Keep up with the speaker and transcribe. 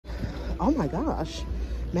Oh my gosh.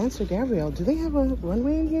 Mansur Gabriel, do they have a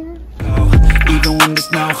runway in here? Even when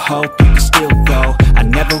there's no hope, you can still go. I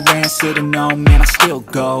never answer to no, man, I still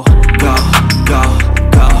go. Go, go,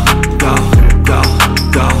 go, go, go,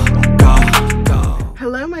 go, go, go.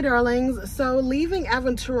 Hello, my darlings. So leaving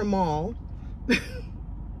Aventura Mall,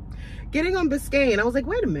 getting on Biscayne, I was like,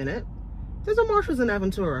 wait a minute. There's a Marshalls in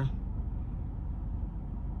Aventura.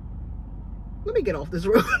 Let me get off this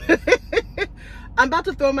road. I'm about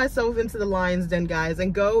to throw myself into the lion's den, guys,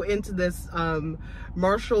 and go into this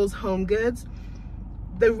Marshalls Homegoods.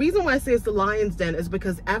 The reason why I say it's the lion's den is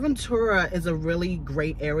because Aventura is a really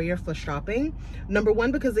great area for shopping. Number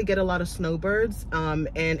one, because they get a lot of snowbirds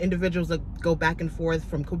and individuals that go back and forth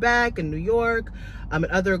from Quebec and New York and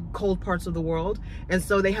other cold parts of the world. And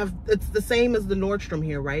so they have, it's the same as the Nordstrom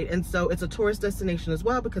here, right? And so it's a tourist destination as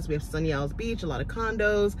well because we have Sunny Isles Beach, a lot of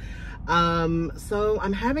condos. So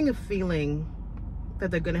I'm having a feeling that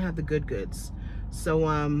they're gonna have the good goods. So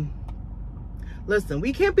listen,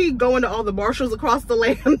 we can't be going to all the Marshalls across the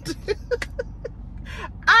land.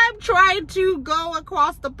 I'm trying to go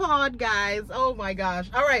across the pond, guys. Oh my gosh.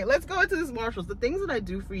 All right, let's go into this Marshalls. The things that I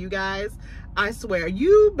do for you guys, I swear,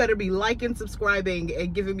 you better be liking, subscribing,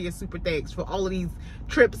 and giving me a super thanks for all of these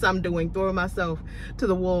trips I'm doing, throwing myself to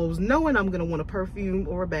the wolves, knowing I'm gonna want a perfume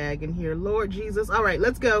or a bag in here. Lord Jesus. All right,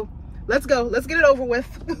 let's go. Let's go. Let's get it over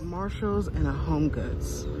with. Marshalls and a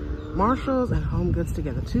Homegoods. Marshalls and Homegoods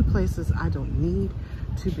together. Two places I don't need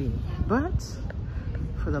to be. But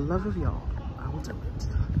for the love of y'all, I will do it.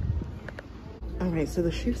 All right, so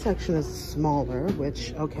the shoe section is smaller,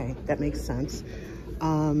 which, okay, that makes sense.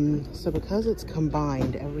 So because it's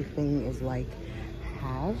combined, everything is like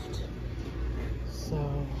halved.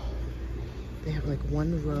 So they have like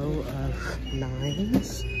one row of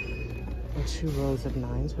 9s. Or 2 rows of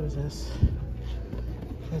 9s. What is this?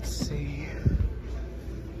 Let's see.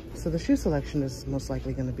 So the shoe selection is most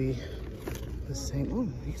likely going to be the same. Oh,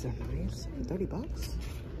 these are nice. 30 bucks.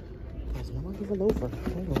 Guys, I'm not give a loafer.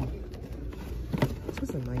 Hold on. This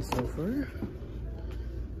is a nice loafer.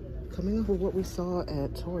 Coming off of what we saw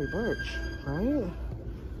at Tory Burch, right?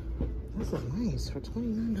 This is nice for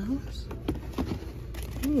 $29.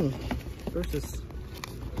 Versus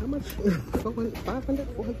how much? 500,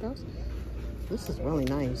 400,000? This is really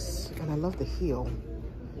nice, and I love the heel.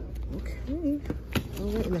 Okay, all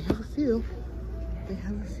right, and they have a few. They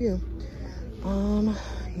have a few.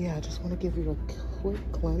 Yeah, I just want to give you a quick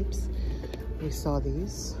glimpse. We saw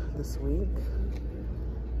these this week.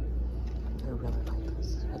 I really like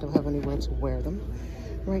this. I don't have anywhere to wear them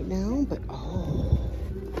right now, but oh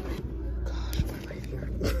gosh, right here.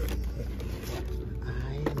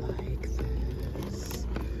 I like this.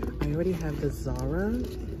 I already have the Zara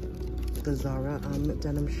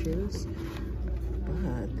denim shoes,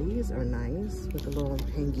 but these are nice with a little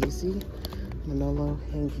hangisi, Manolo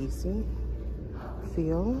hangisi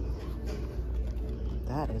feel.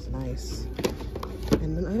 That is nice.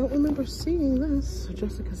 And then I don't remember seeing this.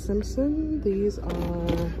 Jessica Simpson. These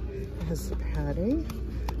are, it has padding.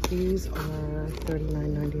 These are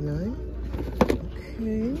 $39.99.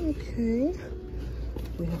 Okay.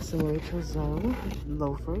 We have some Rachel Zoe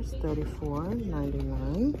loafers,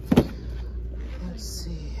 $34.99. Let's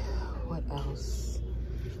see, what else?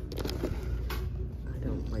 I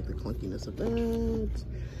don't like the clunkiness of that.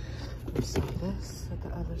 We saw this at the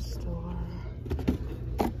other store.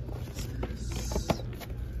 What's this?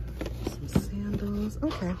 Some sandals.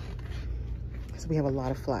 Okay. So we have a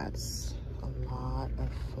lot of flats. A lot of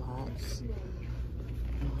flats.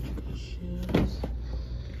 Shoes.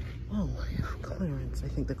 Oh, clearance. I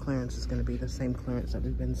think the clearance is going to be the same clearance that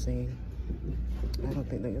we've been seeing. I don't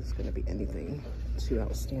think there's going to be anything too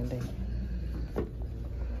outstanding.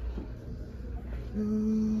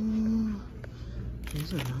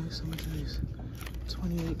 These are nice. How much are these?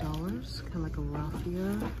 $28. Kind of like a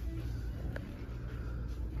raffia.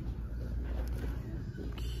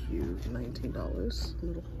 Cute. $19.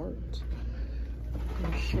 Little heart.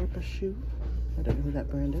 Little Sherpa shoe. I don't know who that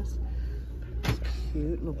brand is. It's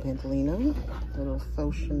cute. Little Pantolino. Little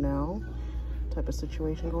faux Chanel type of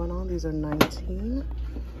situation going on. These are $19.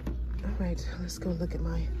 All right, let's go look at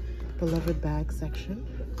my beloved bag section.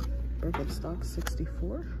 Birkenstock,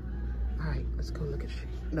 $64. All right, let's go look at shoes.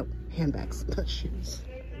 No, handbags, not shoes.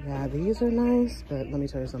 Yeah, these are nice, but let me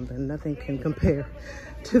tell you something. Nothing can compare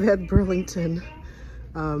to that Burlington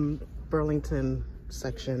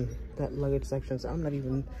section, that luggage section. So I'm not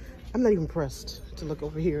even pressed to look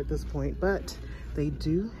over here at this point, but they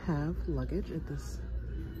do have luggage at this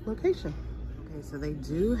location. Okay, so they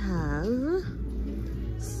do have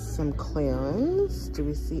some clearance. Do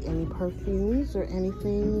we see any perfumes or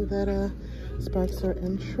anything that sparks our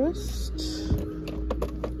interest.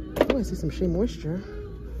 Oh, I see some Shea Moisture.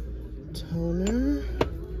 Toner.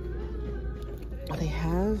 They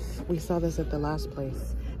have, we saw this at the last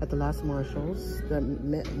place, at the last Marshalls, the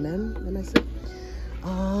men, I say?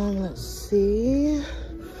 Let's see.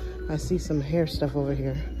 I see some hair stuff over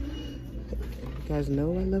here. You guys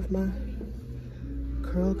know I love my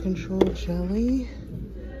curl control jelly.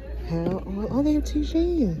 Hair oil. Oh, they have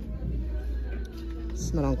T-Jane.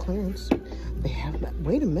 It's not on clearance. They have that.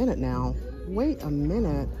 Wait a minute now. Wait a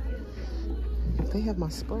minute. They have my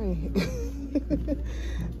spray.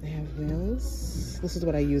 They have this. This is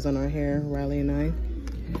what I use on our hair, Riley and I.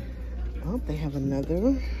 Oh, they have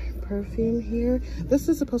another perfume here. This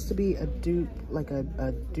is supposed to be a dupe, like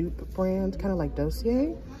a dupe brand, kind of like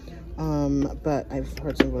Dossier. But I've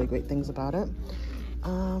heard some really great things about it.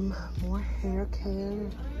 More hair care.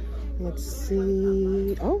 Let's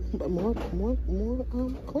see. Oh, but more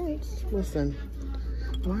clearance. Listen,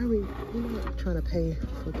 why are we not trying to pay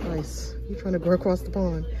full price? You're trying to go across the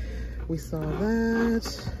pond. We saw that.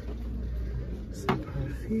 Some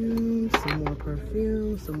perfume, some more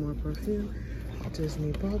perfume, some more perfume.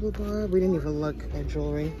 Disney Bubble Bar. We didn't even look at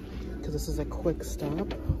jewelry because this is a quick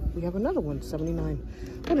stop. We have another one, $79.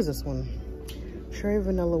 What is this one? Cherry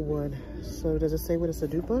Vanilla Wood. So does it say what it's a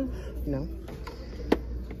dupe of? No.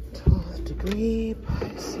 12th Degree,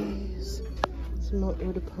 Pisces. Some more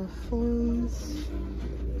eau de parfums.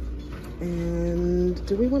 And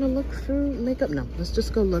do we want to look through makeup? No, let's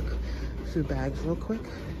just go look through bags real quick.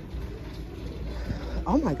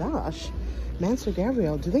 Oh my gosh. Mansour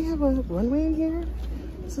Gabriel, do they have a runway in here?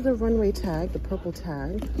 This is the runway tag, the purple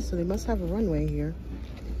tag. So they must have a runway here.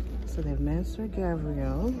 So they have Mansour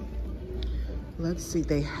Gabriel. Let's see,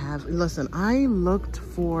 they have, listen, I looked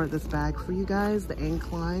for this bag for you guys, the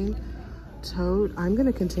Incline tote. I'm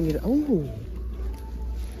gonna continue to, oh,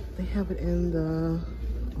 they have it in the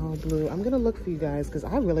all blue. I'm gonna look for you guys because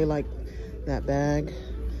I really like that bag.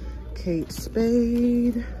 Kate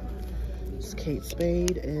Spade. This Kate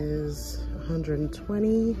Spade is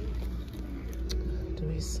 120. Do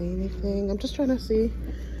we see anything? I'm just trying to see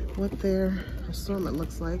what their assortment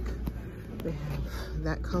looks like. They have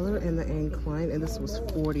that color and the Incline, and this was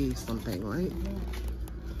 40 something, right?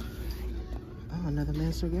 Oh, another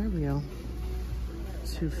Mansour Gabriel.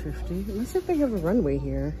 250. Let's see if they have a runway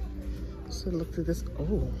here. So look through this.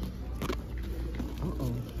 Oh.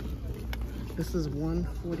 Uh-oh. This is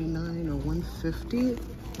 149 or 150.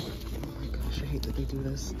 Oh my gosh, I hate that they do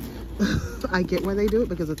this. I get why they do it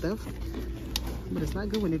because of theft, but it's not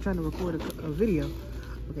good when you're trying to record a video.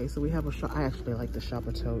 Okay, so we have a shop. I actually like the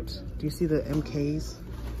shopper tote. Do you see the MKs?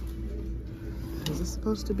 Is this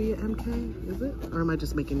supposed to be an MK? Is it? Or am I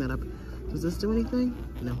just making that up? Does this do anything?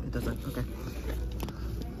 No, it doesn't. Okay.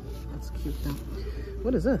 That's cute though.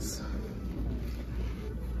 What is this?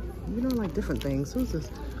 You know, like different things. Who's this?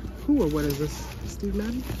 Who or what is this? Steve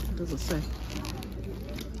Madden? It doesn't say.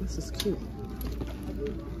 This is cute.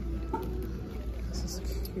 This is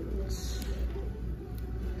cute.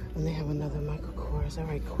 And they have another Michael Kors. All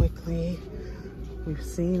right, quickly. We've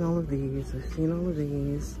seen all of these. We've seen all of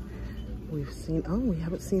these. We've seen, oh, we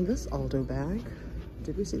haven't seen this Aldo bag.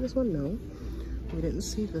 Did we see this one? No. We didn't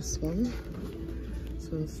see this one. This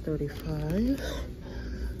one's 35.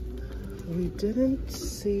 We didn't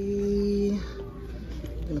see,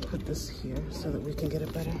 I'm gonna put this here so that we can get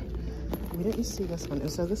it better. We didn't see this one. And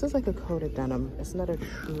so this is like a coated denim. It's not a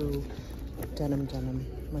true denim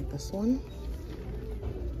like this one.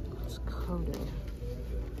 It's coated.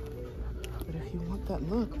 But if you want that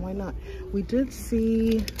look, why not? We did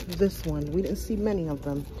see this one. We didn't see many of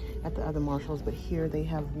them at the other Marshalls, but here they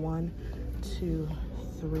have 1, 2,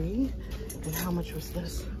 3. And how much was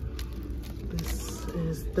this? This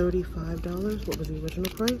is $35. What was the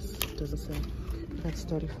original price? Doesn't say. That's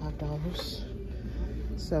 $35.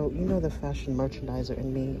 So, you know the fashion merchandiser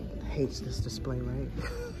in me hates this display, right?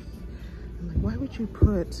 I'm like, why would you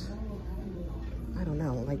put, I don't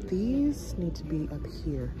know, like these need to be up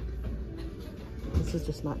here. This is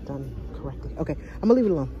just not done correctly. Okay, I'm gonna leave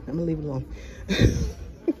it alone. I'm gonna leave it alone.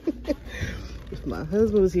 If my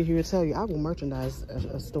husband was here, he would tell you I will merchandise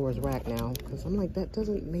a store's rack now, because I'm like, that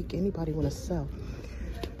doesn't make anybody want to sell.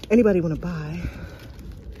 Anybody want to buy.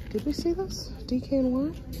 Did we see this?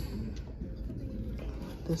 DKNY?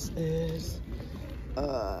 This is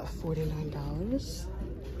 $49.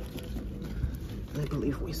 I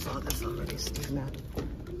believe we saw this already, Steve Madden.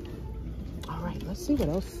 All right, let's see what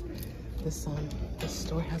else this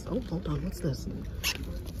store has. Oh, hold on, what's this?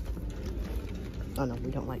 Oh no,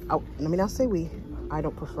 we don't like, oh, I mean, I'll say I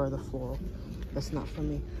don't prefer the floral. That's not for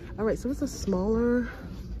me. All right, so it's a smaller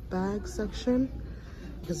bag section.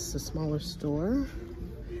 because it's a smaller store.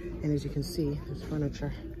 And as you can see, there's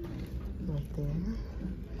furniture right there.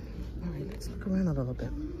 All right, let's look around a little bit.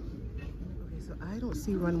 Okay, so I don't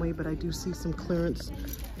see runway, but I do see some clearance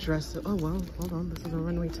dresses. Oh, well, hold on. This is a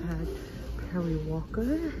runway tag. Perry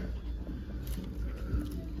Walker.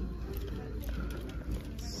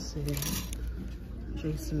 Let's see.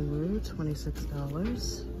 Jason Wu,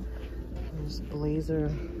 $26. There's blazer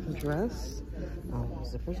dress. Oh, the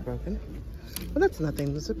zipper's broken. But that's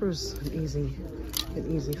nothing. The zipper's an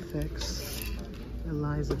easy fix.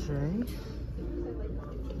 Eliza J.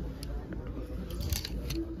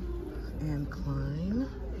 And Klein.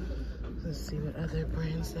 Let's see what other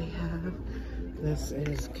brands they have. This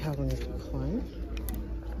is Calvin Klein.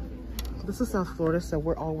 This is South Florida, so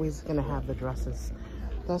we're always gonna have the dresses.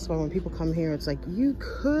 That's why when people come here, it's like you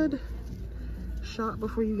could shop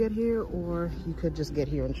before you get here, or you could just get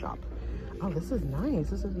here and shop. Oh, this is nice.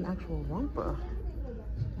 This is an actual romper.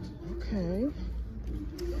 Okay.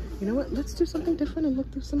 You know what? Let's do something different and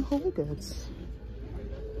look through some HomeGoods.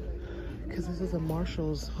 Because this is a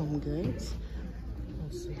Marshall's HomeGoods.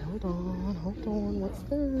 Let's see. Hold on. What's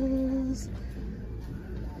this?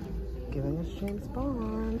 Giving us James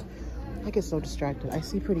Bond. I get so distracted. I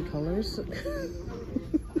see pretty colors.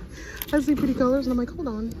 I see pretty colors and I'm like, hold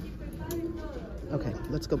on. Okay,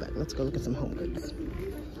 let's go back. Let's go look at some HomeGoods.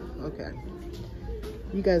 Okay.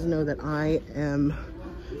 You guys know that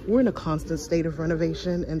we're in a constant state of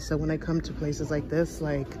renovation. And so when I come to places like this,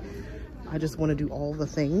 like, I just want to do all the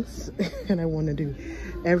things and I want to do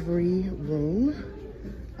every room.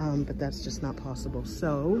 But that's just not possible.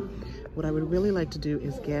 So what I would really like to do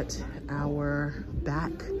is get our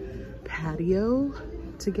back patio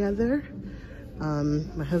together.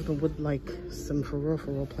 My husband would like some for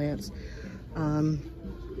real plants.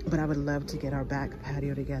 But I would love to get our back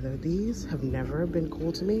patio together. These have never been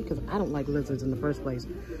cool to me because I don't like lizards in the first place.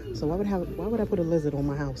 So why would I put a lizard on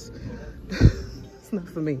my house? It's not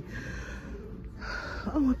for me.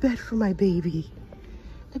 Oh, a bed for my baby.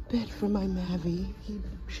 A bed for my Mavi. He'd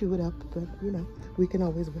chew it up, but you know, we can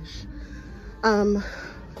always wish.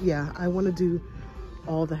 Yeah, I want to do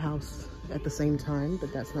all the house at the same time,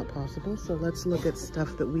 but that's not possible. So let's look at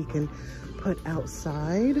stuff that we can put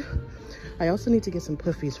outside. I also need to get some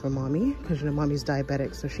puffies for mommy because, you know, mommy's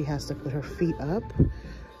diabetic, so she has to put her feet up.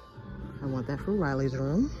 I want that for Riley's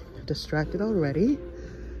room. Distracted already.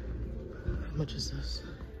 How much is this?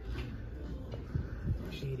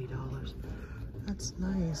 $80. That's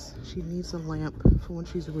nice. She needs a lamp for when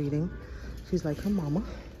she's reading. She's like her mama.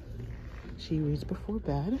 She reads before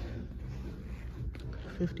bed.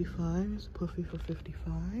 55 is puffy for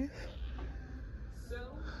 55.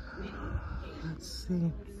 Let's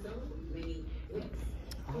see.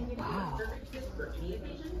 Oh, wow.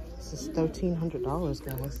 This is $1,300,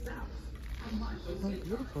 guys. How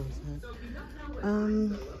beautiful is that?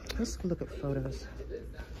 Let's look at photos.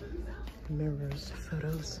 Mirrors,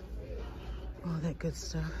 photos, all that good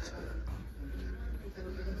stuff.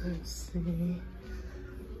 Let's see.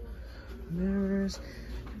 Mirrors.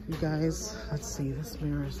 You guys, let's see. This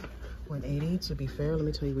mirror is $180. To be fair, let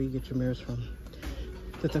me tell you where you get your mirrors from.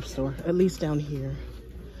 The thrift store. At least down here.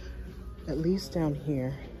 At least down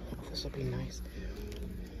here. Oh, this will be nice.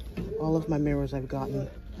 All of my mirrors I've gotten,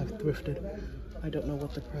 I've thrifted. I don't know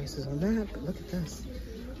what the price is on that, but look at this.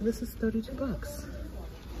 This is 32 bucks.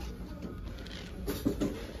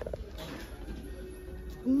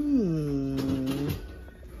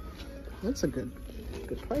 That's a good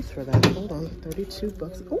price for that. Hold on, 32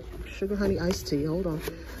 bucks. Oh, sugar honey iced tea. Hold on.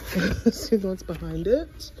 Let's see what's behind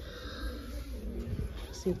it.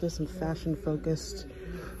 See if there's some fashion focused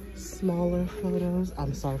smaller photos.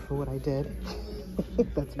 I'm sorry for what I did.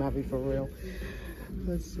 That's Mavi for real.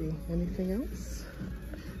 Let's see, anything else?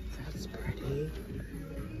 That's pretty.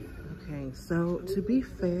 Okay, so to be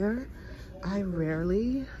fair, I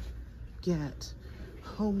rarely get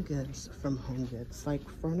HomeGoods from HomeGoods. Like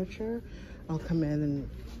furniture, I'll come in and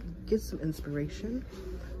get some inspiration.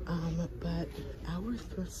 But our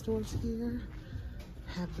thrift stores here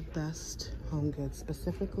have the best HomeGoods,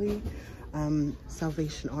 specifically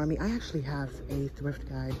Salvation Army. I actually have a thrift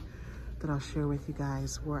guide that I'll share with you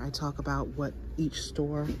guys where I talk about what each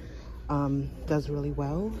store does really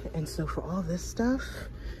well. And so for all this stuff,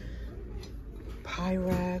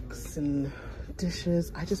 Pyrex and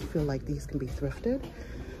dishes, I just feel like these can be thrifted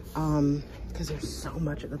because there's so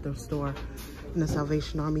much at the thrift store. In the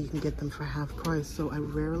Salvation Army, you can get them for half price. So I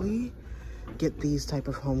rarely get these type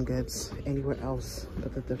of HomeGoods anywhere else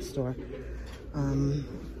but the thrift store,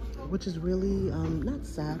 which is really not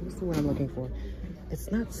sad. What's the word I'm looking for? It's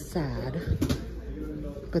not sad,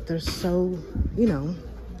 but they're so, you know,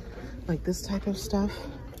 like this type of stuff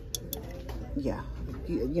yeah,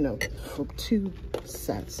 you know, for 2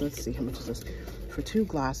 sets, let's see, how much is this? For 2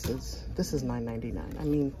 glasses, this is $9.99. I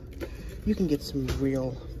mean, you can get some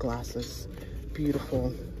real glasses,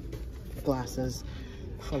 beautiful glasses,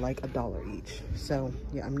 for like $1 each. So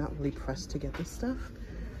yeah, I'm not really pressed to get this stuff,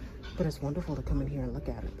 but it's wonderful to come in here and look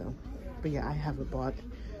at it though. But yeah, I haven't bought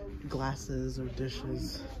glasses or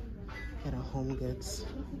dishes at a HomeGoods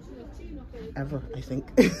ever, I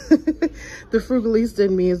think. The frugalista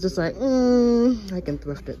in me is just like, I can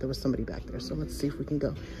thrift it. There was somebody back there, so let's see if we can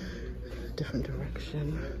go a different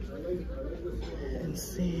direction and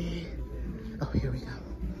see. Oh, here we go.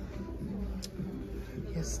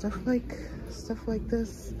 Yeah, stuff like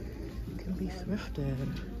this can be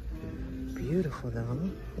thrifted. Beautiful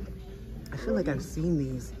though. I feel like I've seen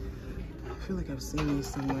these. I feel like I've seen these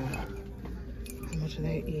somewhere. How much are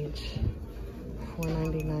they each?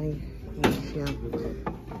 $4.99 each, yeah.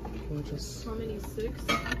 We'll just, how many? 6?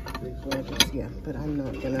 Yeah, but I'm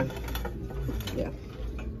not gonna, yeah.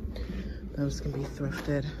 Those can be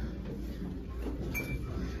thrifted.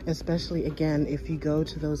 Especially, again, if you go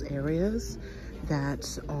to those areas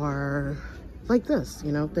that are like this,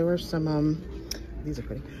 you know, there were some, these are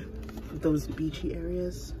pretty, those beachy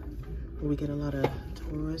areas where we get a lot of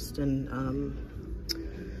tourists and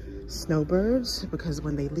snowbirds, because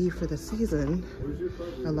when they leave for the season,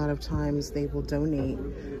 a lot of times they will donate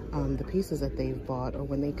the pieces that they've bought, or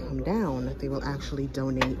when they come down, they will actually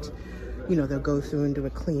donate, you know, they'll go through and do a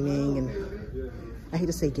cleaning, and I hate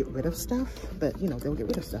to say get rid of stuff, but you know, they'll get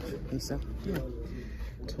rid of stuff. And so, yeah,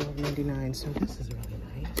 $12.99. So this is really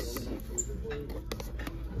nice.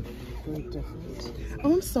 Very different.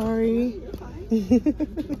 Oh, I'm sorry.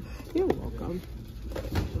 You're welcome.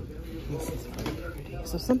 This is very pretty.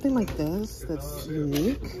 So something like this that's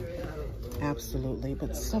unique, absolutely.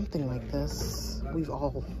 But something like this, we've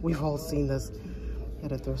all seen this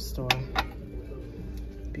at a thrift store.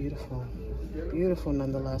 Beautiful, beautiful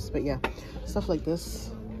nonetheless. But yeah, stuff like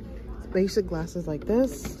this, basic glasses like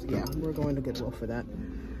this, yeah, we're going to Goodwill for that.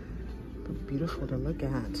 But beautiful to look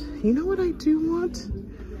at. You know what I do want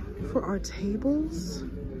for our tables?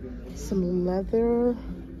 Some leather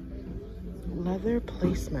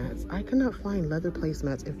placemats. I cannot find leather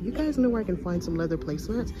placemats. If you guys know where I can find some leather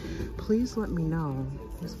placemats, please let me know.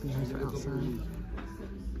 This would be nice for outside.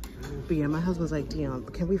 But yeah, my husband's like, Dion,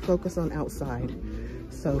 can we focus on outside?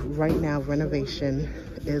 So right now, renovation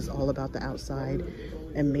is all about the outside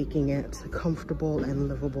and making it comfortable and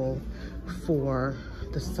livable for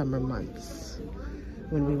the summer months,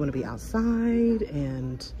 when we want to be outside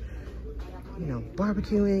and, you know,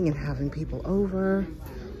 barbecuing and having people over.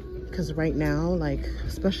 Because right now, like,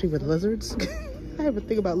 especially with lizards, I have a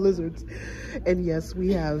thing about lizards. And yes,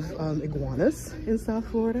 we have iguanas in South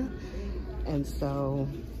Florida. And so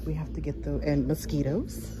we have to get the, and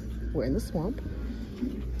mosquitoes. We're in the swamp.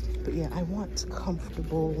 But yeah, I want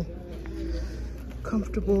comfortable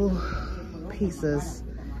pieces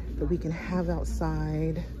that we can have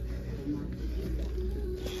outside.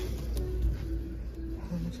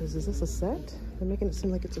 How much is this a set? They're making it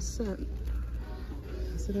seem like it's a set.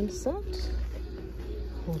 Is it in a set?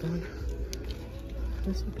 Hold on.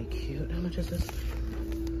 This would be cute. How much is this?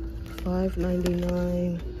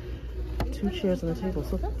 $5.99. 2 chairs on the table,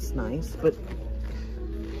 so that's nice. But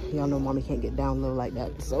y'all know mommy can't get down low like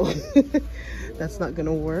that, so that's not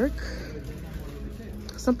gonna work.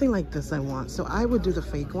 Something like this I want. So I would do the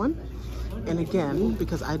fake one. And again,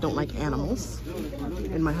 because I don't like animals,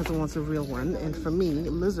 and my husband wants a real one, and for me,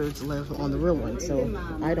 lizards live on the real one, so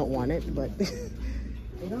I don't want it, but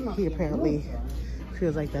he apparently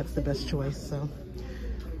feels like that's the best choice. So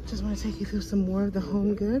just want to take you through some more of the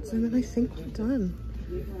HomeGoods, and then I think we're done.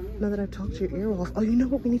 Now that I've talked your ear off. Oh, you know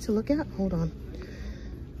what we need to look at? Hold on.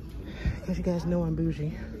 Because you guys know I'm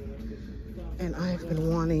bougie. And I've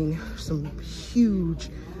been wanting some huge,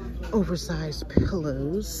 oversized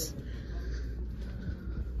pillows.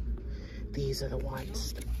 These are the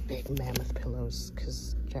ones, the big mammoth pillows.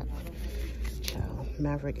 Because,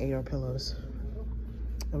 Maverick AR pillows.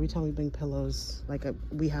 Every time we bring pillows, like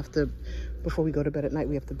we have to, before we go to bed at night,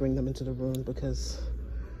 we have to bring them into the room because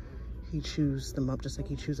he chews them up just like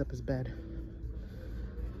he chews up his bed.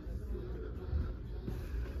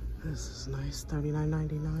 This is nice,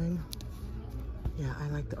 $39.99. Yeah, I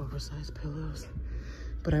like the oversized pillows,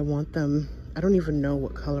 but I want them, I don't even know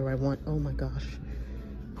what color I want. Oh my gosh.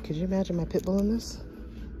 Could you imagine my pit bull in this?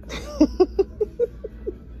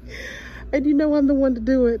 And you know I'm the one to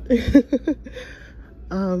do it.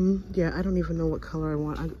 Yeah, I don't even know what color I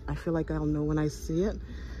want. I feel like I'll know when I see it.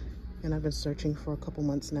 And I've been searching for a couple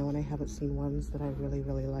months now and I haven't seen ones that I really,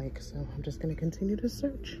 really like. So I'm just gonna continue to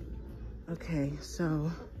search. Okay,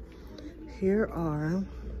 so here are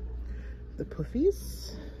the puffy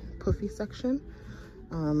section.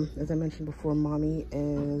 As I mentioned before, mommy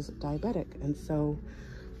is diabetic, and so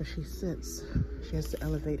when she sits, she has to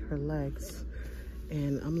elevate her legs.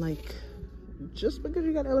 And I'm like, just because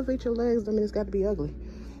you gotta elevate your legs, I mean, it's got to be ugly.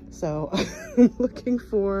 So I'm looking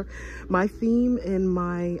for my theme in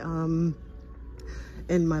my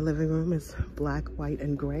living room is black, white,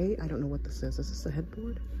 and gray. I don't know what this is. Is this a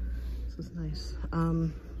headboard? This is nice.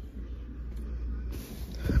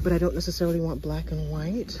 But I don't necessarily want black and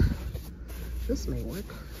white. This may work.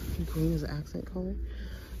 Green is an accent color.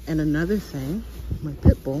 And another thing, my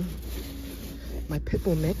pit bull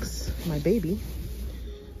mix, my baby,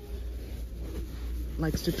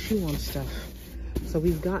 likes to chew on stuff. So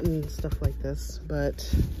we've gotten stuff like this, but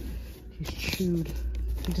he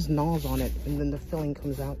just gnaws on it and then the filling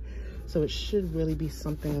comes out. So it should really be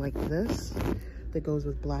something like this that goes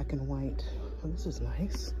with black and white. Oh, this is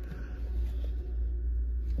nice.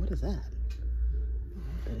 What is that?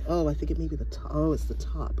 Oh, I think it may be the top. Oh, it's the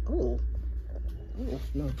top. Oh,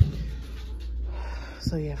 no.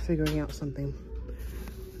 So yeah, figuring out something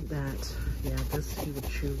that, yeah, this, he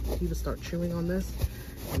would start chewing on this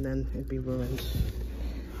and then it'd be ruined.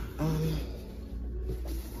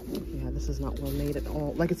 Yeah, this is not well made at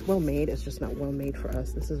all. Like, it's well made, it's just not well made for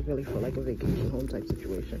us. This is really for like a vacation home type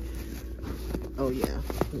situation. Oh yeah,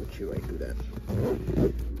 he would chew right through that.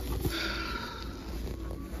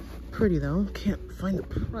 Pretty though, can't find the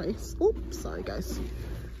price. Oops, sorry guys.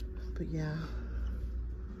 But yeah,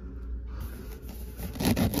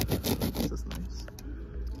 this is nice.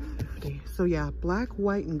 Okay, so yeah, black,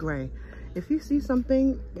 white, and gray. If you see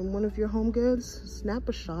something in one of your home goods, snap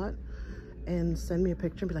a shot and send me a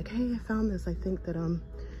picture and be like, hey, I found this. I think that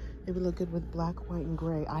it would look good with black, white, and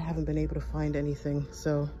gray. I haven't been able to find anything.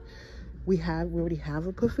 So we already have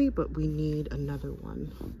a puffy, but we need another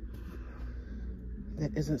one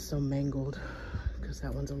that isn't so mangled, because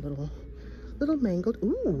that one's a little mangled.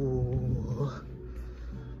 Ooh,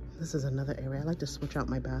 this is another area. I like to switch out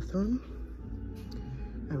my bathroom.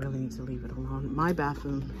 I really need to leave it alone. My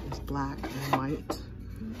bathroom is black and white.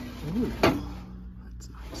 Ooh, that's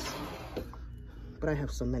nice. But I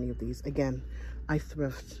have so many of these. Again, I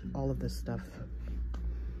thrift all of this stuff.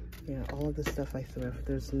 Yeah, all of this stuff I thrift.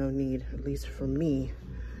 There's no need, at least for me,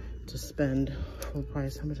 to spend full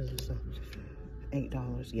price. How much is this?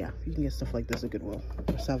 $8. Yeah, you can get stuff like this at Goodwill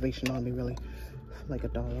or Salvation Army, really, for like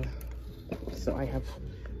 $1. So I have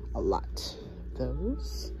a lot of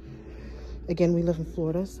those. Again, we live in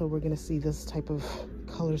Florida, so we're gonna see this type of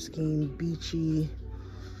color scheme, beachy,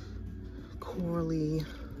 corally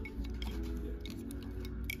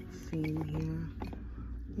theme here.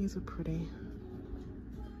 These are pretty,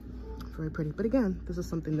 very pretty. But again, this is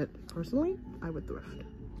something that personally I would thrift.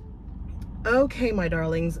 Okay, my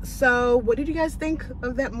darlings, so what did you guys think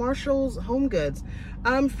of that Marshall's Home Goods?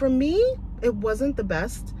 For me, it wasn't the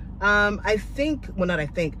best.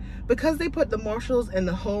 Because they put the Marshalls and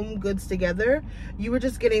the Home Goods together, you were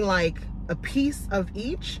just getting like a piece of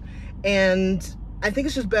each. And I think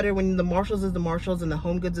it's just better when the Marshalls is the Marshalls and the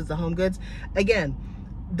Home Goods is the Home Goods. Again,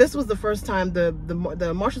 this was the first time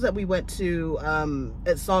the Marshalls that we went to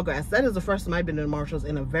at Sawgrass, that is the first time I've been to Marshalls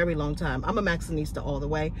in a very long time. I'm a Maxinista all the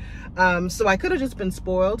way. So I could have just been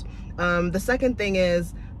spoiled. The second thing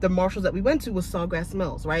is, the Marshalls that we went to was Sawgrass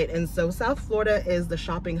Mills, right? And so South Florida is the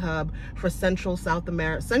shopping hub for Central and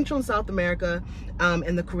South America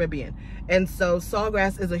and the Caribbean. And so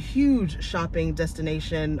Sawgrass is a huge shopping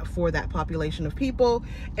destination for that population of people.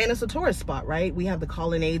 And it's a tourist spot, right? We have the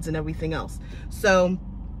colonnades and everything else. So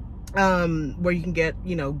where you can get,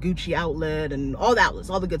 you know, Gucci outlet and all the outlets,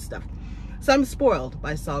 all the good stuff. So I'm spoiled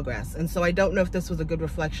by Sawgrass. And so I don't know if this was a good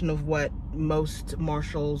reflection of what most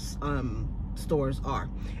Marshalls stores are.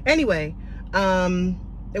 Anyway,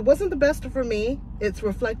 it wasn't the best for me. It's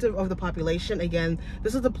reflective of the population. Again,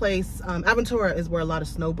 this is the place, Aventura is where a lot of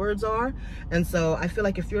snowbirds are. And so I feel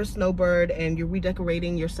like if you're a snowbird and you're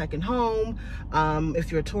redecorating your second home,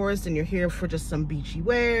 if you're a tourist and you're here for just some beachy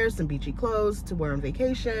wear, some beachy clothes to wear on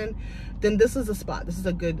vacation, then this is a spot. This is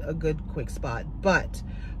a good quick spot. But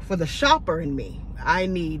for the shopper in me, I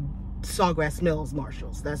need Sawgrass Mills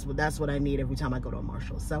Marshalls. That's what I need every time I go to a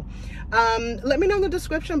Marshalls. So let me know in the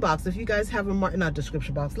description box if you guys have a not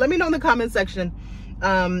description box, let me know in the comment section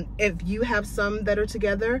if you have some that are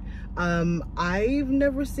together. I've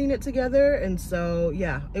never seen it together, and so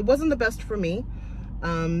yeah, it wasn't the best for me,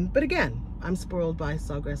 but again, I'm spoiled by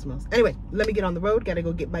Sawgrass Mills. Anyway, let me get on the road. Gotta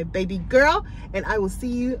go get my baby girl, and I will see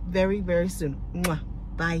you very, very soon. Mwah.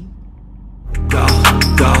 Bye. Go,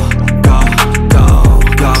 go.